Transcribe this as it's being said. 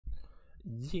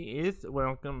Yes,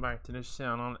 welcome back to the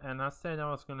channel, and I said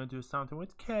I was gonna do something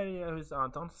with Käärijä, who's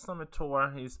out on summer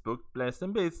tour. He's booked, blessed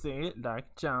and busy,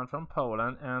 like Jan from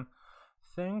Poland, and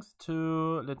thanks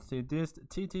to, let's see, this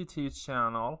TTT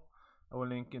channel, I will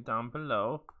link it down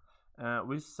below,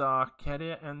 we saw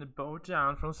Käärijä and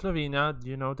Bojan from Slovenia.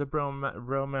 You know the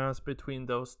romance between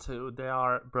those two. They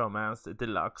are bromance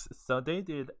deluxe. So they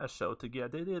did a show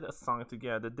together, they did a song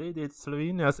together, they did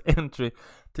Slovenia's entry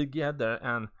together,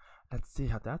 and let's see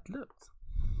how that looks.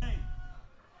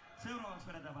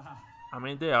 I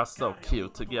mean, they are so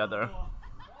cute together.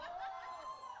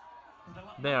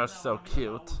 They are so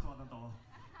cute.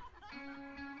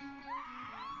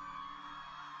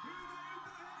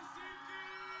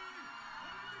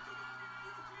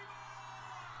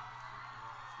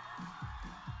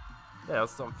 They are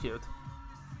so cute.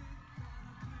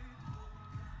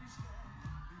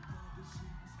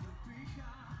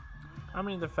 I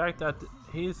mean, the fact that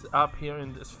he's up here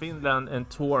in Finland and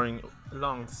touring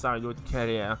alongside with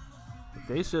Käärijä,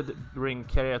 they should bring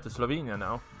Käärijä to Slovenia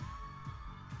now.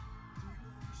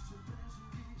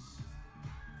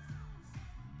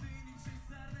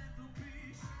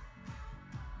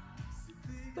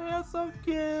 They are so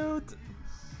cute.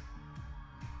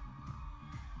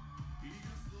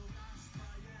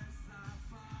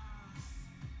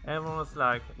 Everyone was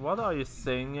like, what are you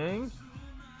singing?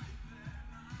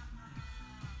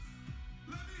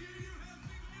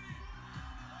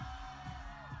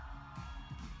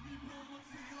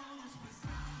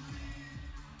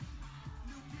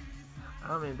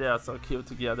 I mean, they are so cute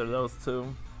together, those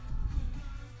two.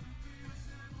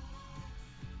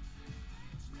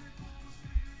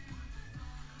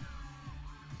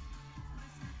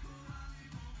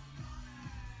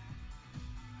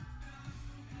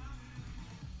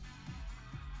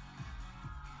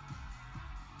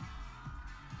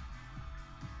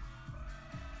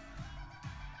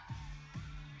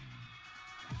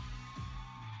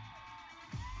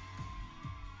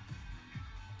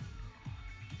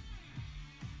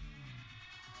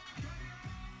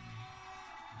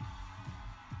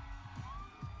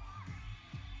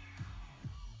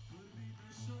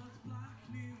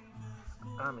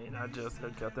 I mean, I just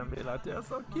look at them and be like, they're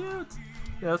so cute.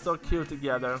 They're so cute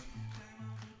together.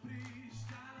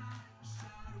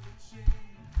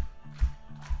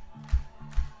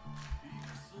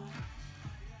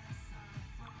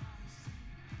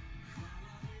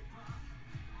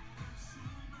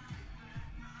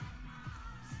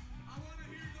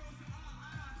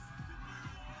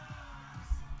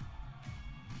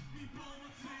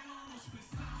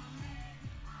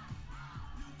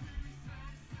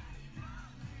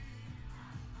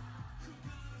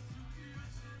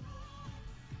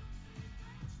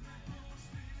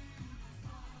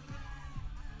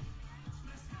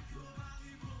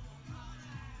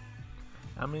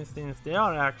 I mean, since they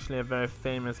are actually a very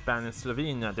famous band in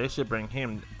Slovenia, they should bring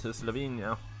him to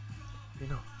Slovenia. You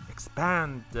know,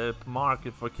 expand the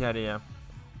market for Käärijä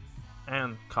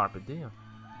and Carpe Diem.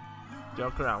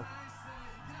 Joke around.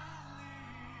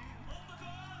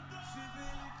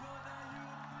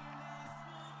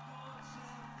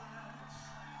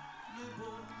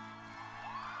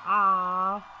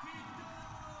 Ah,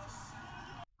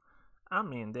 I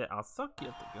mean, they are so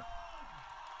cute together.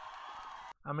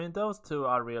 I mean, those two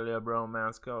are really a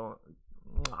bromance.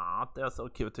 They're so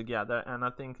cute together, and I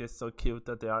think it's so cute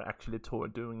that they are actually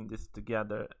doing this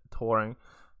together, touring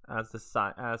as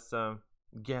a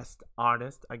guest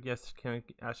artist, I guess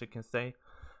as you can say.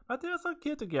 But they're so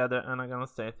cute together, and I'm gonna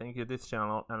say thank you to this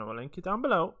channel, and I will link it down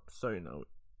below so you know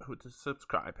who to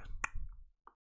subscribe.